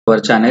to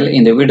our channel.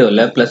 In the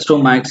video plus 2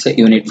 max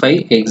unit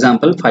 5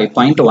 example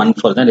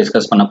 5.14 தான்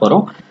discuss பண்ண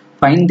போறோம்.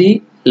 Find the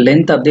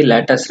length of the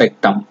lattice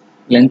rectum.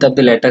 Length of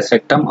the lattice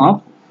rectum of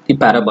the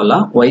parabola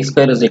y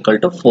square is equal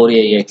to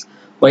 4ax.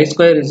 Y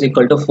square is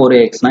equal to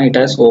 4ax na it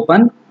has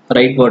open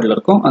right wordல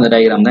இருக்கும். அந்த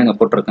diagram தான் இங்க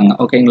போட்டுருக்காங்க.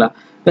 ஓகேங்களா?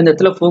 இப்போ இந்த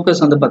இடத்துல focus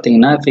வந்து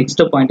பாத்தீங்கன்னா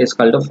fixed point is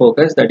called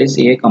focus, that is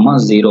a,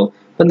 0.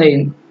 இப்போ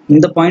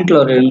இந்த பாயிண்ட்ல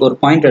ஒரு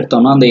பாயிண்ட்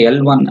எடுத்தோம்னா அந்த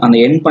L1 அந்த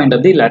end point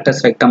of the lattice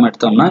rectum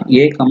எடுத்தோம்னா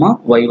a,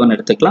 y1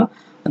 எடுத்துக்கலாம்.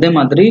 அதே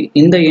மாதிரி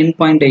இந்த end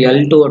point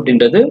L2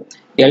 அப்படின்றது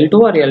L2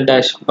 or L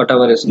dash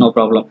whatever is no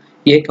problem,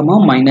 a,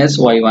 minus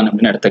y1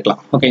 அப்படின்னு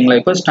எடுத்துக்கலாம். ஓகேங்களா?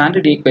 இப்போ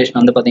ஸ்டாண்டர்ட் ஈக்குவேஷன்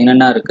வந்து பாத்தீங்கன்னா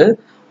என்ன இருக்கு,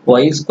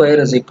 y square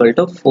is equal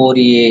to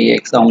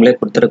 4ax அவங்களே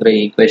கொடுத்துருக்கிற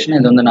ஈக்குவேஷன்.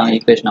 இது வந்து நான்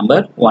ஈக்குவேஷன்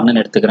நம்பர் 1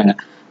 எடுத்துக்கிறேங்க.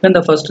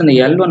 இந்த ஃபர்ஸ்ட் இந்த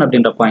L1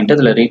 அப்படின்ற பாயிண்ட்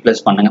இதுல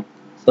ரீப்ளேஸ் பண்ணுங்க.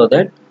 so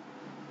that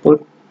put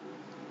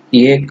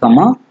a,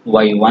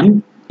 y1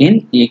 in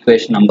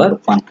equation number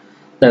 1.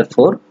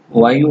 Therefore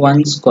y1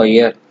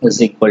 square is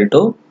equal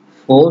to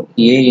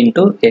 4a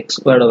into x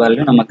squared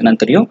value நமக்கு என்ன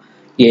தெரியும்,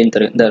 a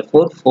தெரியும்.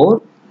 Therefore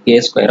 4a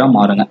square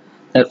மாறுங்க.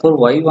 Therefore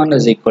y1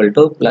 is equal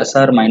to plus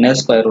or minus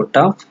square root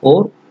of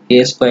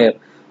 4a square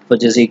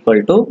which is equal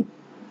to,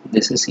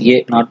 this is a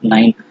not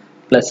 9,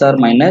 plus or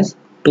minus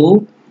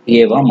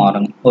 2a வா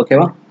மாறுங்க.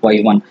 ஓகேவா?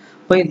 y1.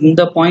 இப்போ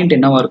இந்த பாயிண்ட்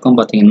என்னவா இருக்கும்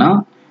பாத்தீங்கன்னா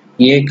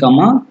a,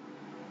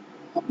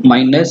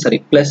 minus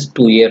plus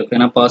 2a இருக்கும்,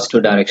 ஏன்னா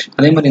பாசிட்டிவ் டைரக்ஷன்.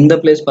 அதே மாதிரி இந்த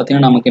பிளேஸ்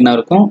பார்த்தீங்கன்னா நமக்கு என்ன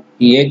இருக்கும்,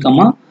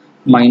 a,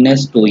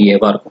 minus 2a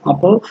வா இருக்கும்.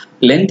 அப்போ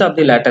length of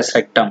the lattice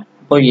rectum,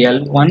 இப்போ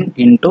L1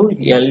 into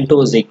L2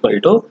 is equal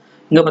to,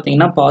 இங்க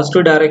பார்த்தீங்கன்னா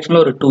பாசிட்டிவ் டைரக்ஷன்ல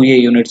ஒரு 2a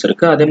யூனிட்ஸ்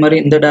இருக்கு, அதே மாதிரி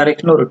இந்த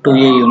டைரக்ஷன்ல ஒரு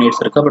 2a யூனிட்ஸ்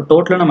இருக்கு. அப்போ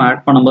டோட்டலா நம்ம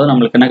ஆட் பண்ணும்போது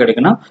நம்மளுக்கு என்ன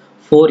கிடைக்கும்னா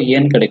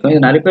 4a கிடைக்கும்.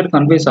 இது நிறைய பேர்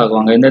கன்ஃபியூஸ்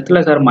ஆகுவாங்க, இந்த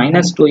இடத்துல சார்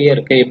minus 2a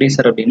இருக்கு எப்படி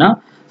சார் அப்படின்னா,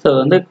 ஸோ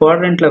வந்து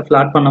குவாட்ரண்ட்ல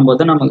ஃபிளாட்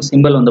பண்ணும்போது நமக்கு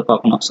சிம்பிள் வந்து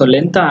பார்க்கணும். ஸோ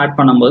லென்த்தை ஆட்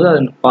பண்ணும்போது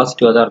அது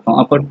பாசிட்டிவாக தான் இருக்கும்.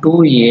 அப்போ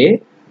 2a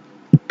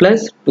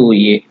plus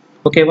 2a,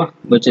 ஓகேவா,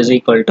 which is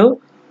equal to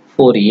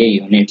 4a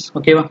units.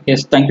 ஓகேவா?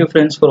 எஸ், தேங்க்யூ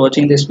ஃப்ரெண்ட்ஸ் ஃபார்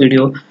வாட்சிங் திஸ்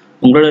வீடியோ.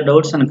 உங்களோட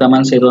டவுட்ஸ் அண்ட்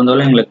கமெண்ட்ஸ் எது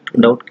வந்தாலும் எங்களுக்கு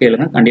டவுட்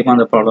கேளுங்க, கண்டிப்பாக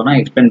அந்த ப்ராப்ளம் நான்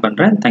எக்ஸ்பிளைன்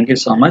பண்ணுறேன். Thank you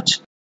so much.